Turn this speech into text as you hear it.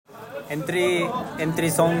Entry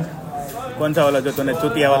song कौन सा वाला जो तूने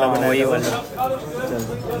चुतिया वाला बनाया? वही वाला।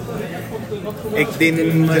 एक दिन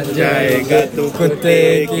मर जाएगा तू कुत्ते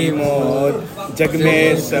की मौत, जग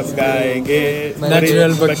में सब गाएंगे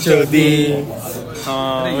नेचुरल बकचोदी।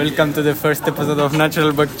 Welcome to the first episode of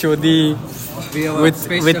natural बकचोदी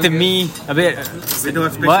विद मी। अबे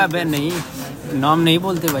नहीं, नाम नहीं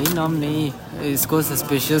बोलते भाई, नाम नहीं, इसको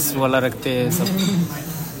सस्पिशियस वाला रखते हैं सब।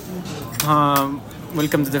 हाँ,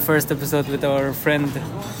 welcome to the first episode with our friend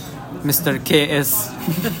mister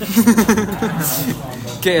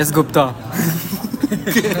KS Gupta.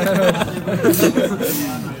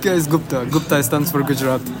 KS Gupta stands for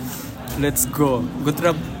Gujarat. Let's go.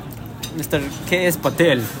 Gujarat, Mr. KS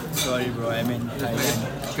Patel. Sorry bro, I mean Thailand.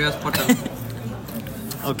 KS Patel.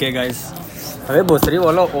 Okay guys, अबे भोसरी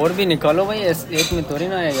वाला और भी निकालो भाई, एक में थोड़ी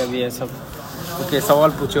ना आएगा अभी ये सब। ओके,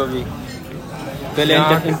 सवाल पूछो अभी। पहले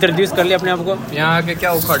इंट्रोड्यूस कर लिया अपने आप को। यहाँ आके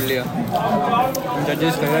क्या उखाड़ लिया?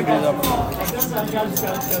 इंट्रोड्यूस कर लिया प्लीज आप।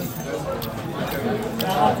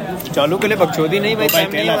 चालू के लिए बकचोदी नहीं भाई,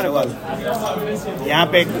 टाइम नहीं है हमारे पास। यहाँ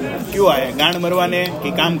पे क्यों आए? गांड मरवाने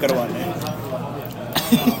कि काम करवाने?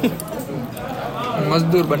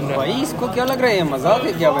 मजदूर बन रहा भाई इसको क्या लग रहा है, मजाक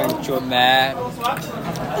है क्या भाई? मैं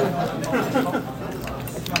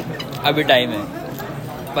अभी टाइम है,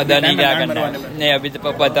 पता नहीं क्या करना है। नहीं अभी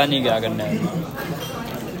तो पता नहीं क्या करना है।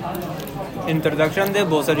 इंट्रोडक्शन दे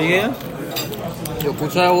बहुत सारी है जो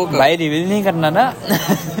पूछा है वो भाई रिवील नहीं करना ना।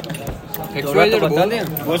 तो बता दे,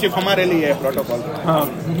 वो सिर्फ हमारे लिए है प्रोटोकॉल। हाँ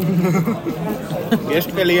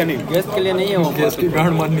गेस्ट के लिए नहीं, गेस्ट के लिए नहीं है वो। गेस्ट की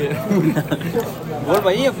ब्रांड माननी है। बोल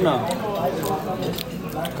भाई अपना,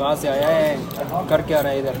 कहाँ से आया है, कर क्या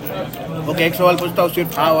रहा है इधर? ओके, एक सवाल पूछता हूँ,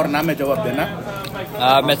 सिर्फ हाँ और ना में जवाब देना।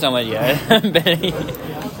 हाँ मैं समझ गया है।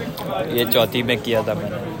 ये चौथी में किया था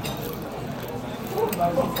मैंने,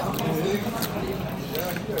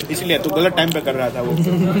 इसलिए तू गलत टाइम पे कर रहा था वो।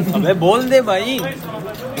 अबे बोल दे भाई,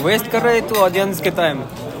 वेस्ट कर रहे तू ऑडियंस के टाइम।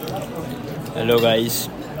 Hello guys.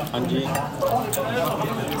 हाँ जी,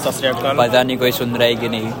 सत श्री अकाल। पता नहीं कोई सुन रहा है कि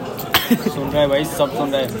नहीं। सुन रहा है भाई, सब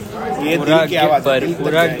सुन रहा है। ये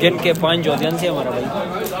पूरा गेट के 5 ऑडियंस है हमारा भाई।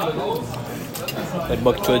 फिर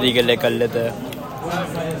बकचोदी के लिए कर लेते हैं।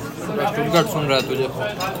 स्टुटगार्ट सुन रहा है तुझे?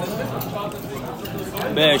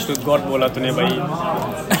 बे स्टुटगार्ट बोला तूने भाई।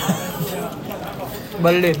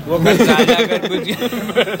 बल्ले वो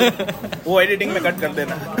वो एडिटिंग में कट कर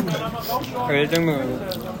देना। एडिटिंग में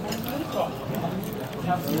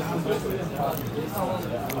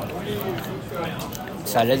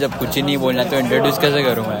साले जब कुछ ही नहीं बोलना तो इंट्रोड्यूस कैसे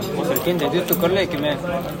करूँ मैं? इंट्रोड्यूस तो कर ले कि मैं,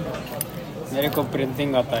 मेरे को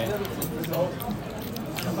प्रिंटिंग आता है।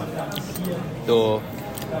 तो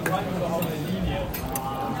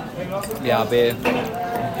यहाँ पे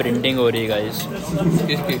प्रिंटिंग हो रही है गाइस।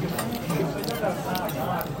 किसकी?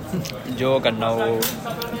 जो करना हो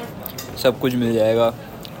सब कुछ मिल जाएगा,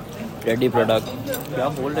 रेडी प्रोडक्ट। क्या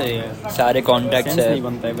बोल रहे हैं, सारे कॉन्टैक्ट्स है। नहीं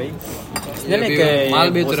बनता है भाई। किसने लेके माल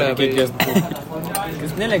बेच रहा है भाई?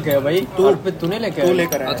 किसने लेके भाई? तूने लेके? तू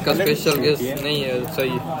लेकर आज का स्पेशल गेस्ट नहीं है।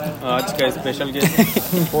 सही, आज का स्पेशल गेस्ट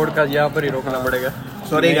पॉडकास्ट यहाँ पर ही रोकना पड़ेगा।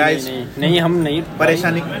 सॉरी गाइस, नहीं हम नहीं,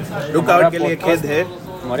 परेशानी रुकावट के लिए खेद है।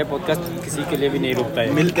 हमारे पॉडकास्ट किसी के लिए भी नहीं रुकता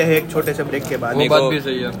है। मिलते हैं एक छोटे से ब्रेक के बाद। वो बात भी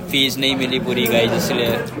सही है। फीस नहीं मिली पूरी गाइस,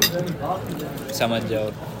 इसलिए समझ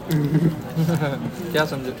जाओ। क्या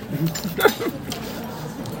समझे?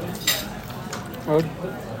 और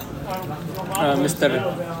mister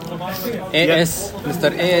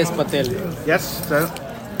AS Patel. Yes sir.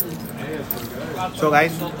 So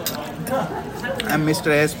guys, I'm Mr.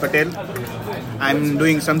 AS Patel. I'm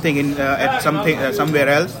doing something at somewhere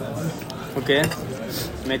else. Okay,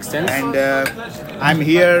 makes sense. And I'm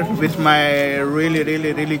here with my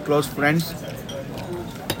really close friends.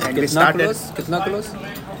 And we started. कितना close?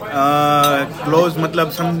 Close मतलब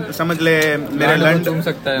समझ ले,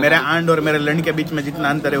 मेरे and और मेरे लंड के बीच में जितना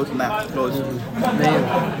अंतर है उतना क्लोज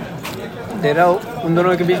नहीं। तेरा उन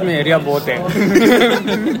दोनों के बीच में एरिया बहुत है।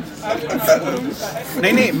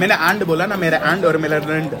 नहीं मैंने आंड बोला ना, मेरे आंड और मेरा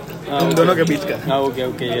लंड उन दोनों के बीच का। हाँ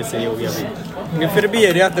ओके ये सही हो गया भाई। फिर भी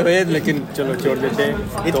एरिया तो है, लेकिन चलो छोड़ देते हैं।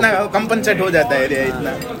 इतना कंपनसेट हो जाता है एरिया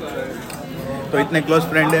इतना। तो इतने क्लोज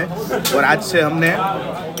फ्रेंड है। और आज से हमने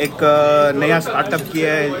एक नया स्टार्टअप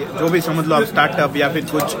किया है, जो भी समझ लो आप स्टार्टअप या फिर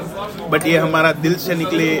कुछ, बट ये हमारा दिल से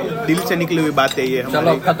निकली हुई बात है ये।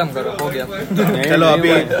 चलो खत्म करो, हो गया। चलो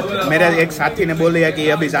अभी मेरे एक साथी ने बोल दिया कि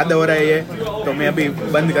अभी ज़्यादा हो रहा है ये, तो मैं अभी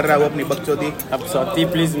बंद कर रहा हूँ अपनी बकचोदी। अब साथी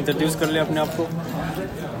प्लीज़ इंट्रोड्यूस कर ले अपने आप को।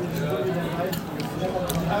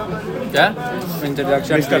 क्या?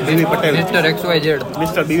 इंट्रोडक्शन। मिस्टर बीवी पटेल। Mister XYZ।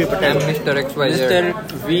 मिस्टर बीवी पटेल। Mister XYZ। मिस्टर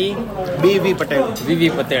बीवी पटेल। वीवी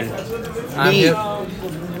पटेल।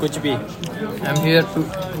 कुछ भी। I am here to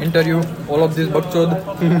interview all of this बकचोद।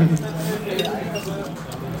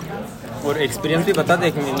 और एक्सपीरियंस भी बता दे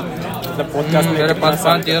एक मतलब पॉडकास्ट में। मेरे पास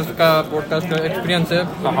 5 इयर्स का पॉडकास्ट का एक्सपीरियंस है।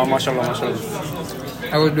 हाँ माशाल्लाह माशाल्लाह।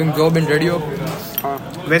 I was doing job in radio. हाँ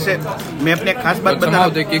वैसे मैं अपने एक खास बात बता somehow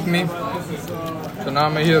they kick me. So now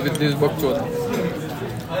I'm here with this बकचोद।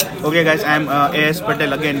 Okay guys, I am AS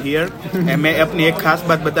Patel again here. मैं अपनी एक खास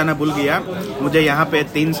बात बताना भूल गया। मुझे यहाँ पे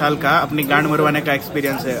 3 साल का अपनी गांड मरवाने का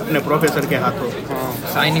एक्सपीरियंस है अपने प्रोफेसर के हाथों।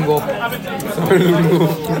 Signing of.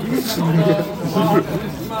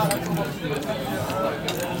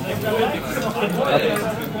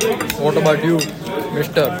 What about you,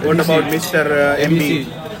 Mister? What about Mr. MD?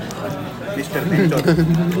 Mr. Mentor.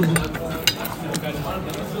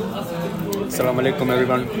 अस्सलाम वालेकुम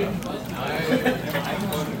एवरीवन।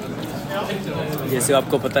 जैसे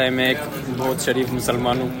आपको पता है मैं एक बहुत शरीफ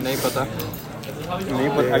मुसलमान हूँ। नहीं पता। नहीं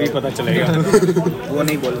पता, अभी पता चलेगा। वो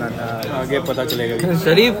नहीं बोलना था, आगे पता चलेगा।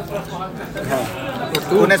 शरीफ। हाँ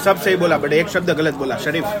तूने सब सही बोला बट एक शब्द गलत बोला,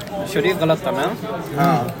 शरीफ। शरीफ गलत था ना।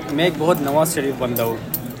 हाँ मैं एक बहुत नवाज शरीफ बंदा हूँ।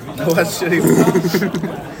 नवाज शरीफ।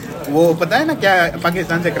 वो पता है ना क्या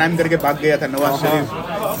पाकिस्तान से क्राइम करके भाग गया था नवाज शरीफ।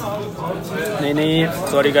 नहीं नहीं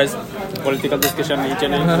सॉरी गाइस, पॉलिटिकल डिस्कशन नहीं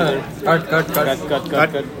चाहिए। Cut cut cut cut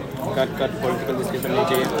cut cut cut cut political discussion नहीं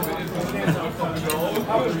चाहिए।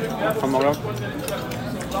 हमारा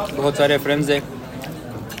बहुत सारे फ्रेंड्स हैं,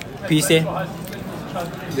 पीछे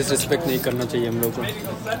डिसरिस्पेक्ट नहीं करना चाहिए हम लोग को।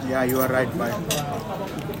 या यू आर राइट भाई।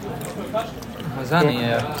 मजा नहीं है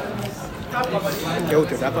यार। क्या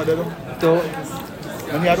होते दापा दे दो तो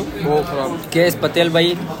हम यारू। वो खराब। केएस पटेल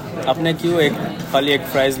भाई, आपने क्यों एक खाली एक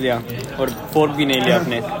फ्राइज लिया और फोर्क भी नहीं लिया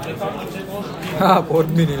आपने? हाँ फोर्क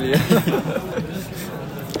भी नहीं लिया।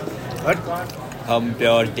 हम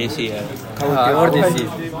प्योर देसी है। प्योर देसी।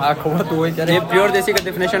 हाँ खबर तो वही कह रहे ये प्योर देसी का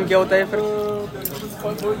डेफिनेशन क्या होता है फिर?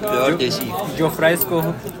 प्योर देसी जो फ्राइज को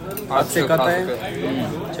हाथ से खाता है।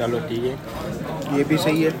 चलो ठीक है, ये भी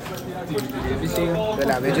सही है। ये भी सही है।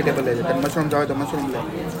 पहले वेजिटेबल ले लेते हैं। मशरूम चाहो तो मशरूम ले।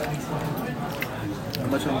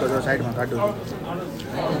 मशरूम तो जो साइड में काटो।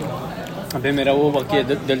 अबे मेरा वो बाकी है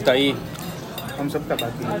दिलताई। हम सबका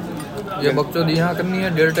बाकी है। ये बकचोद यहाँ करनी है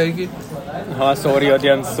डेल्टाई की। हाँ सॉरी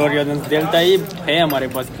ऑडियंस दिलताई है हमारे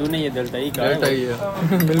पास, क्यों नहीं है? दिलताई का डेल्टाई है।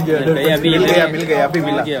 मिल गया दिलताई अभी मिल गया अभी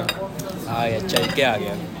मिल मिला। गया। हाँ यार चल के आ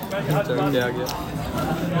गया। चल के आ गया।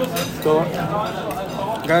 तो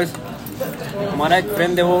गाइस हमारा एक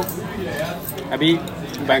फ्रेंड है, वो अभी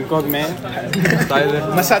बैंकॉक में थाईलैंड।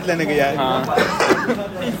 मसाज लेने गया है। हाँ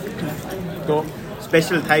तो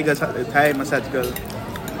स्पेशल थाई मसाज गर्ल।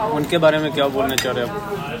 उनके बारे में क्या बोलना चाह रहे हो आप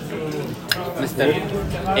मिस्टर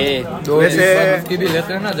ए? वैसे उसकी भी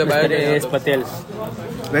लेते हैं ना जब आए थे एस पटेल।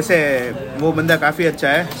 वैसे वो बंदा काफी अच्छा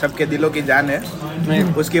है, सबके दिलों की जान है।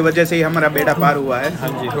 उसकी वजह से ही हमारा बेड़ा पार हुआ है। हाँ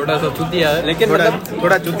जी, थोड़ा सा चुतिया है लेकिन थोड़ा मतलब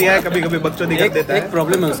थोड़ा चुतिया है, कभी कभी बकचोदी कर देता एक है।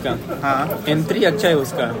 प्रॉब्लम है उसका। हाँ एंट्री अच्छा है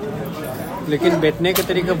उसका, लेकिन बैठने का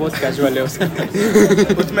तरीका बहुत कैजुअल है उसका।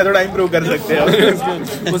 उसमें थोड़ा इम्प्रूव कर सकते हैं।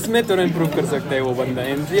 उसमें थोड़ा इम्प्रूव कर सकता है वो बंदा।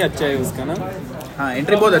 एंट्री अच्छा है उसका ना। हाँ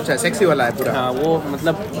एंट्री बहुत अच्छा है, सेक्सी वाला है पूरा। हाँ वो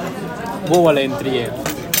मतलब वो वाला एंट्री है।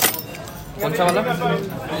 कौन सा वाला?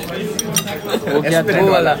 वो क्या था?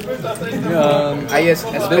 वो वाला IS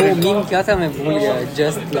वो मीम क्या था, मैं भूल गया।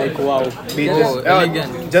 Just like wow,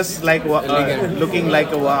 elegant. just like looking like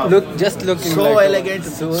a wow. Look just looking So elegant,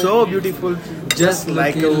 so beautiful, just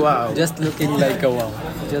like a wow. Just looking like a wow,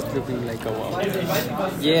 just looking like a wow.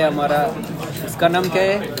 ये हमारा, उसका नाम क्या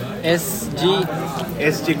है?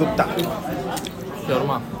 SG Gupta.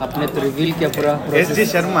 Sharma. अपने तो reveal किया पूरा। SG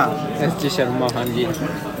शर्मा। SG शर्मा, हाँ जी।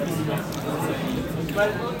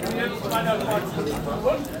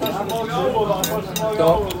 तो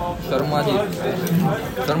शर्मा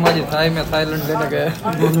जी थाई में थाईलैंड लेने गए।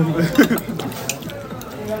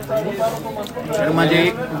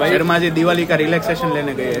 शर्मा जी दिवाली का रिलैक्सेशन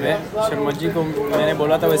लेने गए हैं। शर्मा जी को मैंने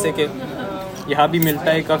बोला था वैसे कि यहाँ भी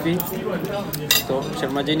मिलता है काफ़ी, तो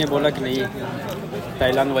शर्मा जी ने बोला कि नहीं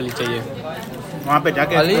थाईलैंड वाली चाहिए। वहाँ पे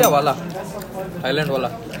जाके हालिया वाला, थाईलैंड वाला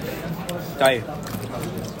थाई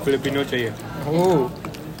फिलिपिनो चाहिए। ओह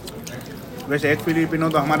वैसे एक फिलिपिनो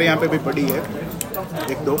तो हमारे यहाँ पे भी पड़ी है,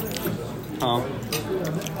 एक दो। हाँ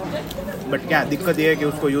बट क्या दिक्कत ये है कि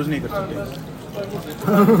उसको यूज़ नहीं कर सकते।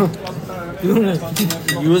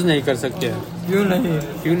 यूज़ नहीं कर सकते। क्यों नहीं?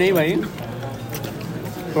 क्यों नहीं भाई?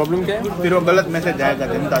 प्रॉब्लम क्या है? फिर वो गलत मैसेज जाएगा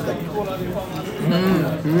जनता तक।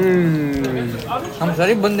 हम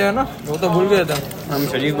शरीफ बंदे हैं ना, वो तो भूल गए थे। हम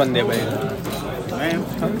शरीफ बंदे भाई,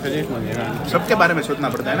 हम शरीफ बंदे ना। सबके बारे में सोचना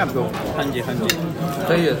पड़ता है ना आपको। हाँ जी हाँ जी,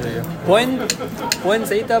 सही है सही है। पॉइंट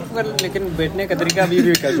सही था आपका, लेकिन बैठने का तरीका भी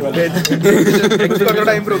कैजुअल है। उसको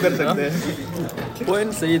थोड़ा इम्प्रूव कर सकते हैं।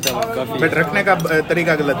 पॉइंट सही था काफी, बट रखने का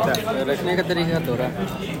तरीका गलत था। रखने का तरीका थोड़ा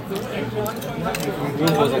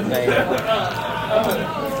इम्प्रूव हो सकता है।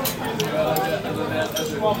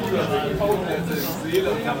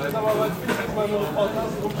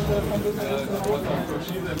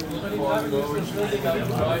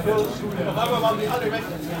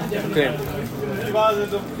 ओके,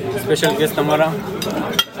 स्पेशल गेस्ट हमारा,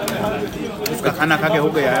 उसका खाना खा के हो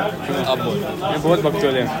गया है अब बोल। ये बहुत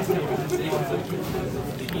बकचोद है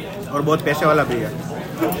और बहुत पैसे वाला भी है।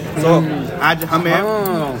 तो आज हमें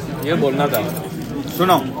ये बोलना था।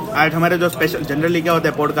 सुनो, आज हमारे जो स्पेशल जनरली क्या होता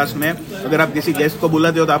है पॉडकास्ट में, अगर आप किसी गेस्ट को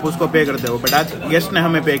बुलाते हो तो आप उसको पे करते हो, बट आज गेस्ट ने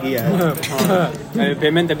हमें पे किया है।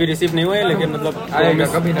 पेमेंट अभी रिसीव नहीं हुआ है, लेकिन मतलब आएगा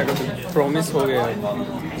कभी ना कभी। प्रॉमिस हो गया है।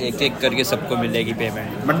 एक एक करके सबको मिलेगी पेमेंट।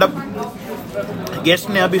 मतलब गेस्ट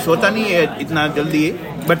ने अभी सोचा नहीं है इतना जल्दी,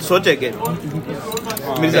 बट सोचेंगे।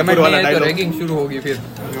 मिर्जापुर वाला डायलॉग। रैगिंग शुरू होगी फिर।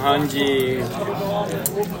 हाँ जी,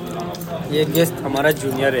 ये गेस्ट हमारा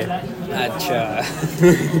जूनियर है। अच्छा।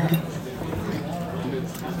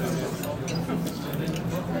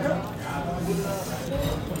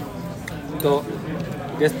 तो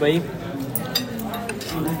गेस्ट भाई,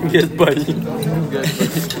 गेस्ट भाई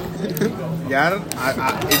यार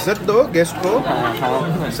इज्जत दो गेस्ट को।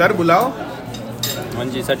 हाँ सर बुलाओ। हाँ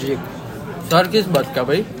जी सर जी। सर किस बात का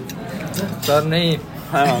भाई? सर नहीं।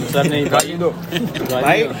 हाँ सर नहीं, गाली दो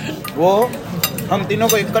भाई वो हम तीनों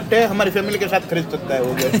को इकट्ठे हमारी फैमिली के साथ खरीद सकता है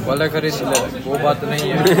वो गेस्ट। वाला खरीद ले, वो बात नहीं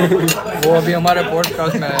है। वो अभी हमारे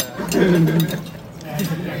पॉडकास्ट में है।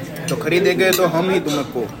 तो खरीदेंगे तो हम ही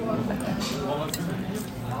तुमको।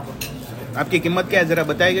 आपकी कीमत क्या है जरा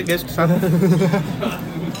बताएंगे गेस्ट साहब?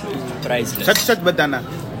 प्राइस सच सच बताना,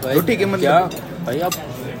 झूठी कीमत क्या भाई? आप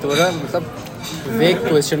थोड़ा मतलब वेग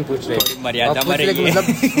क्वेश्चन पूछ रहे हैं। मर्यादा आप पूछ रहे कि मतलब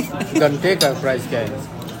घंटे का प्राइस क्या है?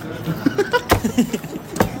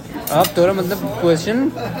 आप थोड़ा मतलब क्वेश्चन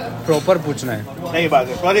प्रॉपर पूछना है। नहीं बात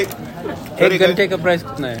है, सॉरी। एक घंटे का प्राइस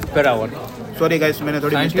कितना है पर आवर? सॉरी गाइस, मैंने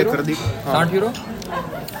थोड़ी 60 मिस्टेक यूरो? कर दी। 60 यूरो?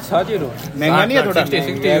 7 यूरो महंगा नहीं है थोड़ा?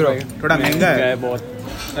 60 यूरो। थोड़ा महंगा है। बहुत।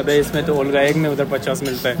 अबे इसमें तो ओल्गा एक में उधर 50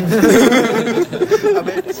 मिलता है।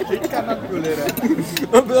 अबे स्ट्रीट का नाम क्यों ले रहा है?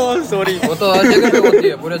 अबे सॉरी, वो तो हर जगह पे होती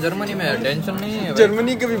है, पूरे जर्मनी में है, टेंशन नहीं है भाई।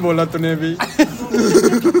 जर्मनी का भी बोला तूने अभी।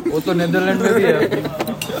 वो तो नीदरलैंड में भी है।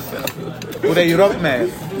 पूरे यूरोप में है।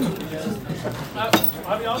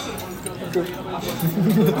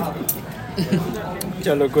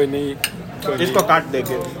 चलो कोई नहीं, इसको काट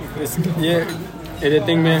देंगे। ये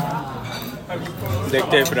एडिटिंग में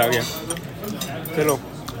देखते हैं फिर आगे। चलो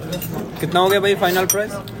कितना हो गया भाई फाइनल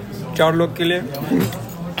प्राइस 4 लोग के लिए?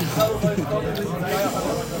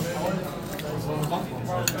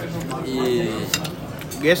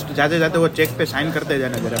 गेस्ट जाते जाते वो चेक पे साइन करते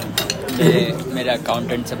जाना जरा। ये मेरे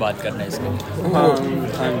अकाउंटेंट से बात करना है इसके।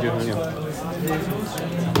 हाँ जी हाँ जी।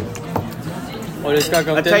 और इसका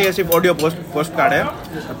अच्छा, ये सिर्फ ऑडियो पोस्ट कार्ड है,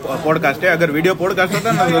 पॉडकास्ट है। अगर वीडियो पॉडकास्ट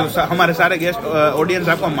होता ना तो हमारे सारे गेस्ट ऑडियंस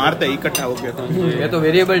आपको मारते ही इकट्ठा होकर। ये तो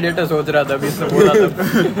वेरिएबल डेटा सोच रहा था अभी, इसने बोला था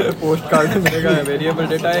पोस्ट कार्ड मिलेगा। वेरिएबल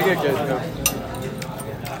डेटा है क्या इसका?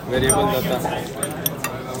 Variable data.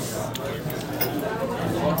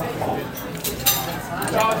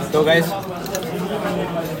 तो guys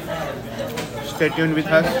stay tuned with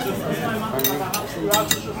us.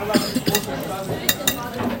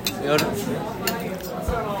 Your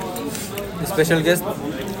special guest.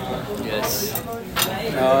 Yes.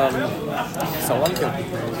 सवाल क्या?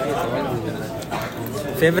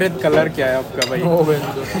 फेवरेट कलर क्या है आपका भाई?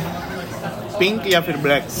 पिंक या फिर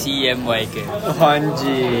ब्लैक? CMYK। हाँ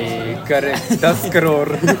जी करेक्ट। 10 करोड़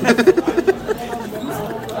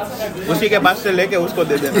उसी के पास से लेके उसको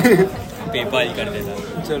दे देना। पेपाल कर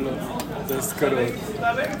देता। चलो 10 करोड़।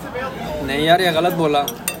 नहीं यार ये गलत बोला,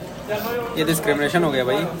 ये डिस्क्रिमिनेशन हो गया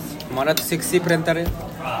भाई। हमारा तो 6 ही प्रिंटर है।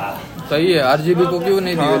 सही है। RGB को क्यों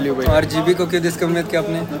नहीं दी वैल्यू भाई? RGB को क्यों डिस्क्रिमिनेट किया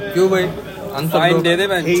आपने? क्यों भाई? फाइन दे दे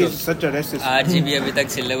मैं। He is such a racist. RGB अभी तक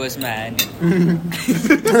सिलेबस में आया नहीं।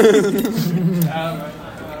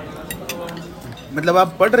 मतलब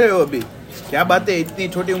आप पढ़ रहे हो अभी? क्या बात है, इतनी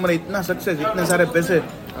छोटी उम्र, इतना सक्सेस, इतने सारे पैसे।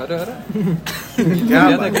 अरे क्या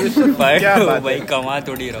बात है? पढ़ क्या रहा बात हूँ भाई, है? कमा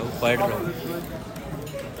थोड़ी रहा हूँ, पढ़ रहा हूँ।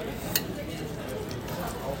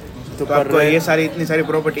 तो आपको ये सारी इतनी सारी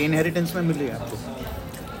प्रॉपर्टी इनहेरिटेंस में मिली है आपको?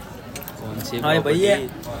 कौन सी हाँ भाई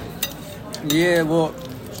ये वो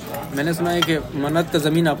मैंने सुना है कि मन्नत का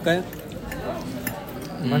ज़मीन आपका है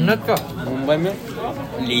मन्नत का? मुंबई में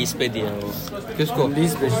लीज पे दिया वो किसको?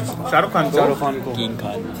 लीज पे शाहरुख खान को? किंग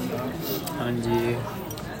खान। हाँ जी।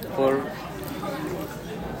 और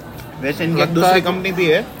वैसे इनकी एक दूसरी कंपनी भी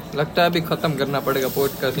है लगता है अभी खत्म करना पड़ेगा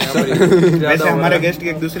पॉडकास्ट यहाँ पर। वैसे हमारे गेस्ट की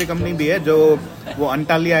एक दूसरी कंपनी भी है जो वो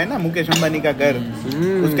अंटालिया है ना, मुकेश अंबानी का घर,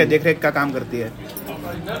 उसके देखरेख का काम करती है।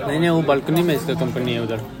 नहीं वो बालकनी में इसका कंपनी है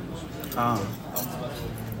उधर। हाँ,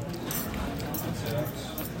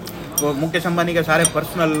 वो मुकेश अंबानी के सारे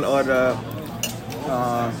पर्सनल और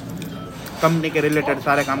कंपनी के रिलेटेड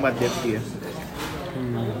सारे कामकाज देखती है।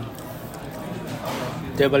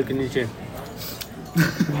 टेबल के नीचे।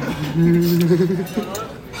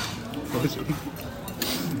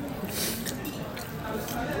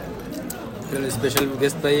 स्पेशल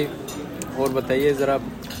गेस्ट भाई, और बताइए ज़रा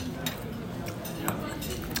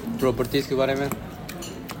प्रॉपर्टीज़ के बारे में।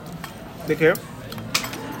 देखिए,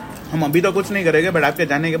 हम अभी तो कुछ नहीं करेंगे, बट आपके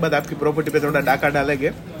जाने के बाद आपकी प्रॉपर्टी पे थोड़ा डाका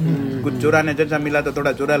डालेंगे। कुछ चुराने जैसा मिला तो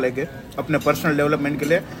थोड़ा चुरा लेंगे अपने पर्सनल डेवलपमेंट के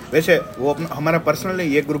लिए। वैसे वो हमारा पर्सनल है,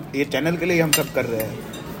 ये ग्रुप, ये चैनल के लिए हम सब कर रहे हैं।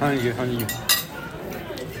 हाँ जी।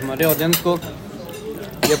 हमारे ऑडियंस को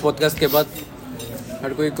ये पॉडकास्ट के बाद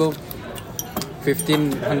हर कोई को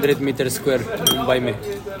 1500 मीटर स्क्वायर मुंबई में,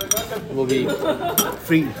 वो भी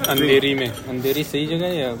फ्री अंधेरी में। अंधेरी सही जगह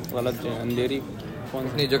है या गलत है? अंधेरी कौन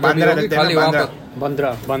सी जगह भी होगी खाली वहाँ पर?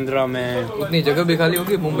 बंद्रा में उतनी जगह भी खाली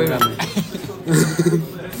होगी मुंबई में।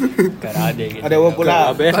 करा देंगे। अरे वो बोला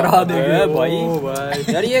करा देंगे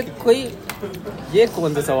भाई। यार ये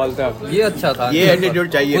कौन सा सवाल था? ये अच्छा था, ये एटीट्यूड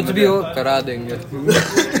चाहिए। कुछ भी हो करा देंगे।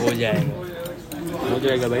 हो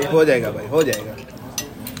जाएगा भाई, हो जाएगा।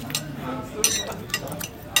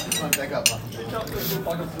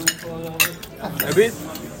 अभी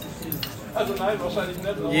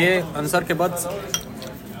ये आंसर के बाद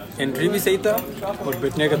एंट्री भी सही था और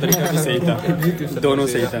बैठने का तरीका भी सही था, दोनों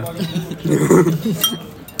सही था।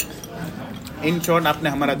 इन शॉर्ट आपने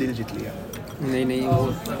हमारा दिल जीत लिया। नहीं वो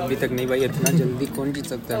अभी तक नहीं भाई, इतना जल्दी कौन जीत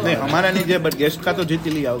सकता है? नहीं, हमारा नहीं है, बट गेस्ट का तो जीत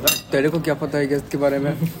ही लिया होगा। तेरे को क्या पता है गेस्ट के बारे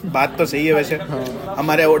में? बात तो सही है वैसे। हाँ।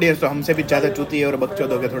 हमारे ऑडियंस तो हमसे भी ज्यादा चूती है और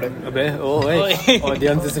बकचोद हो गए थोड़े। अबे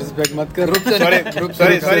ऑडियंस डिसरिस्पेक्ट मत कर।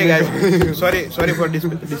 Sorry for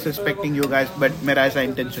disrespecting you guys, but मेरा ऐसा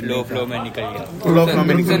इंटेंशन नहीं। फ्लो में निकल गया। फ्लो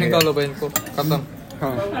में निकालो भाई इनको, खत्म।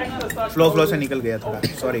 हाँ, फ्लो से निकल गया थोड़ा,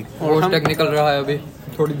 सॉरी। पोस्ट निकल रहा है अभी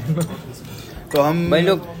थोड़ी दिन में। तो हम भाई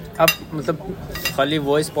लोग, आप मतलब खाली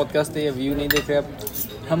वॉइस पॉडकास्ट है, या व्यू नहीं देख रहे आप।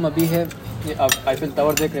 हम अभी है ये आप आईफिल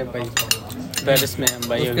टावर देख रहे हैं भाई, पेरिस में हम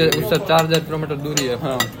भाई। उससे 4000 किलोमीटर दूरी है।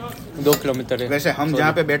 हाँ, 2 किलोमीटर है। वैसे हम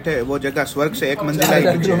जहाँ पे बैठे वो जगह स्वर्ग से 1 मंजिला ही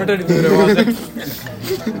किलोमीटर दूर है वहाँ से।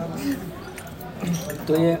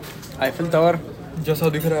 तो ये आईफिल टावर जैसा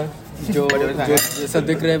दिख रहा है, जो जैसा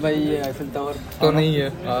दिख रहा है भाई, ये आईफिल टावर तो नहीं है।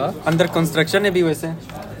 अंदर कंस्ट्रक्शन है भी वैसे।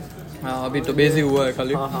 हाँ, अभी तो बेस ही हुआ है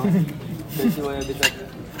खाली। हाँ बेसी हुआ है, अभी तक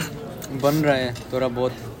बन रहा है थोड़ा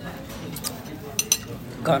बहुत।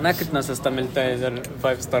 खाना कितना सस्ता मिलता है इधर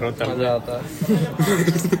 5 स्टार होटल में। मजा आता है।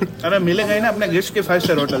 अरे मिलेगा ही ना, अपने गेस्ट के 5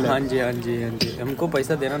 स्टार होटल है। हाँ जी, हमको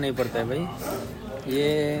पैसा देना नहीं पड़ता है भाई। ये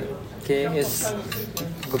KS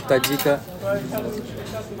गुप्ता जी का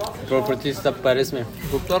प्रॉपर्टी सब पेरिस में।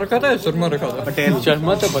 गुप्ता रखा था, शर्मा रखा था।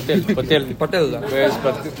 शर्मा तो पटेल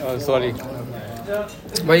सॉरी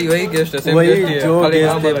वही गेस्ट है, वही गेस्ट जो खाली गेस्ट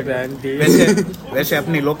नाम अलग है। वैसे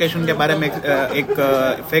अपनी लोकेशन के बारे में एक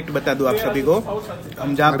फैक्ट बता दूं आप सभी को।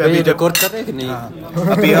 हम जहाँ पे अभी रिकॉर्ड कर रहे हैं कि नहीं?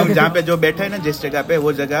 अभी हम जहाँ पे जो बैठे हैं ना, जिस जगह पे,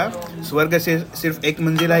 वो जगह स्वर्ग से सिर्फ 1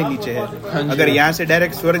 मंजिला ही नीचे है। अगर यहाँ से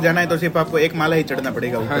डायरेक्ट स्वर्ग जाना है तो सिर्फ आपको 1 माला ही चढ़ना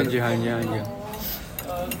पड़ेगा ऊपर। हाँ जी।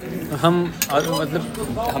 हम मतलब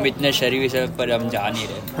हम इतने शरीफ है पर हम जा नहीं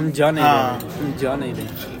रहे। हम जा नहीं रहे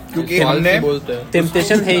क्योंकि हमने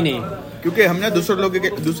टेम्पटेशन है ही नहीं। क्योंकि हमने दूसरे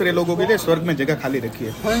लोगों के लिए स्वर्ग में जगह खाली रखी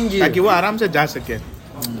है, ताकि वो आराम से जा सके।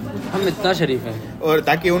 हम इतना शरीफ हैं, और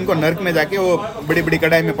ताकि उनको नर्क में जाके वो बड़ी बड़ी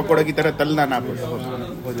कढ़ाई में पकौड़े की तरह तलना ना पड़े,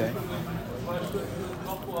 हो जाए।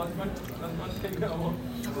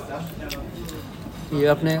 ये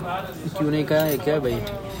आपने क्यों नहीं कहा है? क्या है भाई?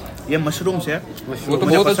 ये मशरूम्स है। वो तो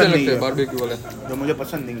बहुत अच्छे लगते हैं बारबेक्यू वाले, जो मुझे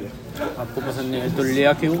पसंद नहीं है। आपको पसंद नहीं है तो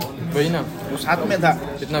लिया क्यों? वही ना, वो साथ में था,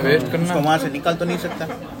 इतना वेस्ट करना। तो वहाँ से निकाल तो नहीं सकता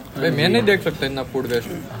भाई, मैं नहीं देख सकता इतना फूड वेस्ट।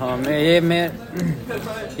 हाँ,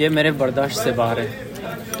 ये मेरे बर्दाश्त से बाहर है।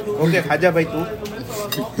 ओके, खा जा भाई तू।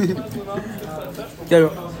 चलो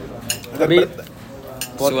अभी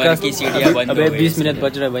पॉडकास्ट की सीढ़ियाँ बंद हो अबे गई। 20 मिनट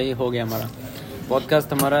बच रहे भाई, हो गया हमारा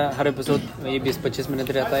पॉडकास्ट। हमारा हर एपिसोड ये 20-25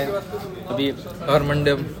 मिनट रहता है। अभी हर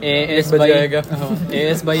मंडे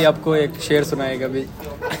AS भाई आपको एक शेर सुनाएगा अभी।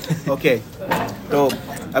 ओके, तो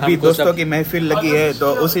अभी दोस्तों की महफिल लगी है,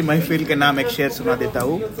 तो उसी महफिल के नाम एक शेर सुना देता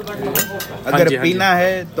हूँ। अगर पीना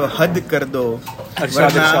है तो हद कर दो,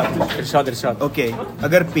 इरशाद। ओके,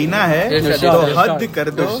 अगर पीना है तो हद कर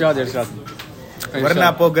दो, वरना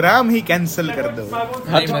प्रोग्राम ही कैंसिल कर दो।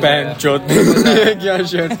 पैन चौथ क्या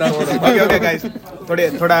शर्ट था। ओके गाइस,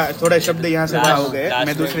 थोड़े शब्द यहाँ से बाहर हो गए।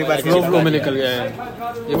 मैं दूसरी बार फ्लो में निकल गया है।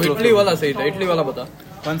 ये इटली वाला सही था। इटली वाला बता।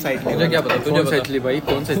 कौन सा इटली? मुझे क्या पता, तुझे कौन सा बता। इटली भाई,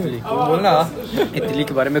 कौन सा इटली? बोलना। इटली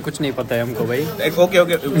के बारे में कुछ नहीं पता है हमको भाई। ओके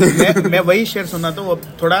मैं वही शेयर सुना तो वो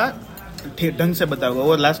थोड़ा ढंग से बताऊंगा।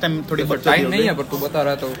 वो लास्ट टाइम थोड़ी टाइम नहीं है पर तू बता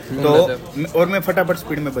रहा तो और मैं फटाफट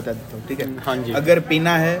स्पीड में बता देता हूँ, ठीक है? हाँ जी। अगर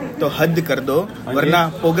पीना है तो हद कर दो, वरना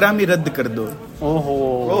प्रोग्राम ही रद्द कर दो। ओहो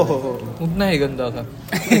उतना ही गंदा था।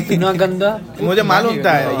 इतना गंदा। मुझे मालूम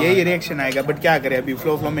था यही रिएक्शन आएगा, बट क्या करें, अभी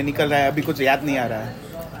फ्लो में निकल रहा है, अभी कुछ याद नहीं आ रहा है।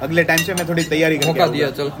 अगले टाइम से मैं थोड़ी तैयारी करके मौका दिया,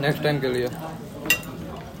 चल नेक्स्ट टाइम के लिए।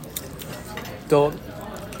 तो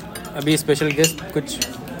अभी स्पेशल गेस्ट कुछ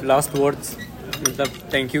लास्ट वर्ड्स, मतलब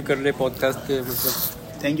थैंक यू कर रहे पॉडकास्ट के, मतलब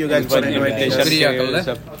thank you guys for invitation. शुक्रिया कर ले।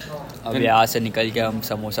 अब यहाँ से निकल के हम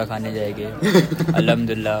समोसा खाने जाएंगे।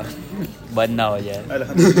 अल्हम्दुलिल्लाह बंद ना हो जाए।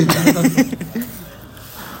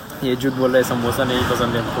 ये झूठ बोल रहे, समोसा नहीं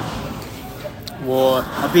पसंद है हमको। वो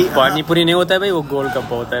अभी पानी पूरी नहीं होता है भाई, वो गोल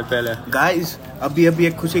गप्पा होता है पहले। गाइस अभी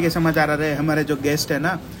एक खुशी के समाचार आ रहे हैं। हमारे जो गेस्ट है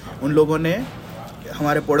ना, उन लोगों ने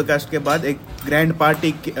हमारे पॉडकास्ट के बाद एक ग्रैंड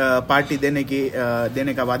पार्टी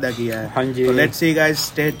देने का वादा किया है। हाँ जी। तो let's see guys,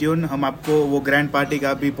 stay tune. हम आपको वो ग्रैंड पार्टी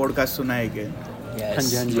का भी पॉडकास्ट सुनाएंगे। हाँ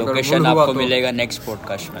जी। लोकेशन आपको मिलेगा नेक्स्ट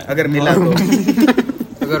पॉडकास्ट में, अगर मिला तो।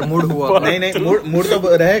 अगर मूड हुआ। नहीं मूड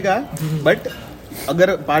तो रहेगा, बट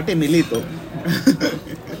अगर पार्टी मिली तो।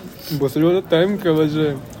 बस टाइम क्या बजे?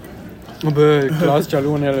 अबे क्लास चालू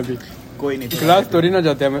होने वाला अभी। कोई नहीं, क्लास थोड़ी ना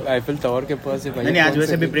जाते हैं, आईफिल टावर के पास है भाई। नहीं आज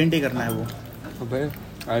वैसे भी प्रिंट ही करना है वो। अबे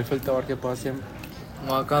आईफिल टावर के पास है,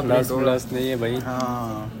 वहाँ का क्लास नहीं है भाई।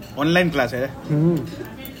 हाँ ऑनलाइन क्लास है,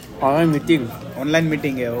 ऑनलाइन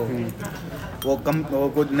मीटिंग है वो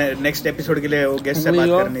कुछ नेक्स्ट एपिसोड के लिए वो गेस्ट से बात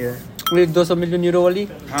करनी है। 200 मिलियन यूरो वाली।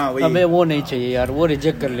 हाँ वही। अबे वो नहीं चाहिए यार, वो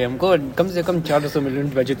रिजेक्ट कर ले। हमको कम से कम 400 मिलियन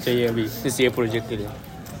बजट चाहिए अभी इस ये प्रोजेक्ट के लिए।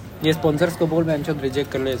 ये स्पॉन्सर्स को बोल, मैं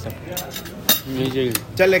रिजेक्ट कर ले सब, नहीं चाहिए।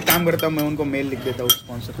 चल एक काम करता हूँ, मैं उनको मेल लिख देता हूँ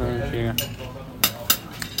स्पॉन्सर। हाँ ठीक है।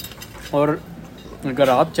 और अगर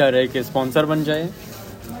आप चाह रहे हैं कि स्पॉन्सर बन जाए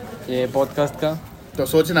ये पॉडकास्ट का, तो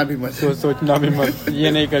सोचना भी मत। तो सोचना भी मत,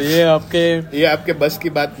 ये नहीं करिए। ये आपके बस की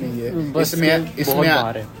बात नहीं है। बस बहुत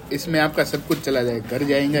बाहर है। इसमें आपका सब कुछ चला जाएगा, घर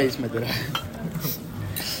जाएगा इसमें तेरा।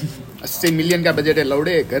 80 मिलियन का बजट है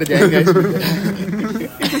लौड़े, घर जाएगा इसमें तेरा।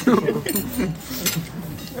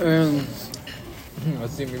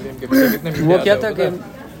 80 मिलियन के पीछे कितने वो क्या था कि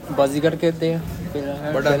बाजीगर कहते हैं,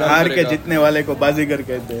 हार के जीतने वाले को बाजीगर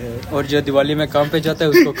कहते हैं, और जो दिवाली में काम पे जाता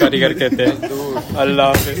है उसको कारीगर कहते हैं। अल्लाह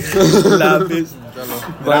हाफिज। अल्लाह हाफिज।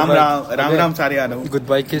 राम राम सारे आना। गुड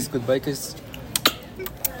बाय किस।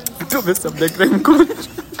 तो वे सब देख रहे हैं हमको।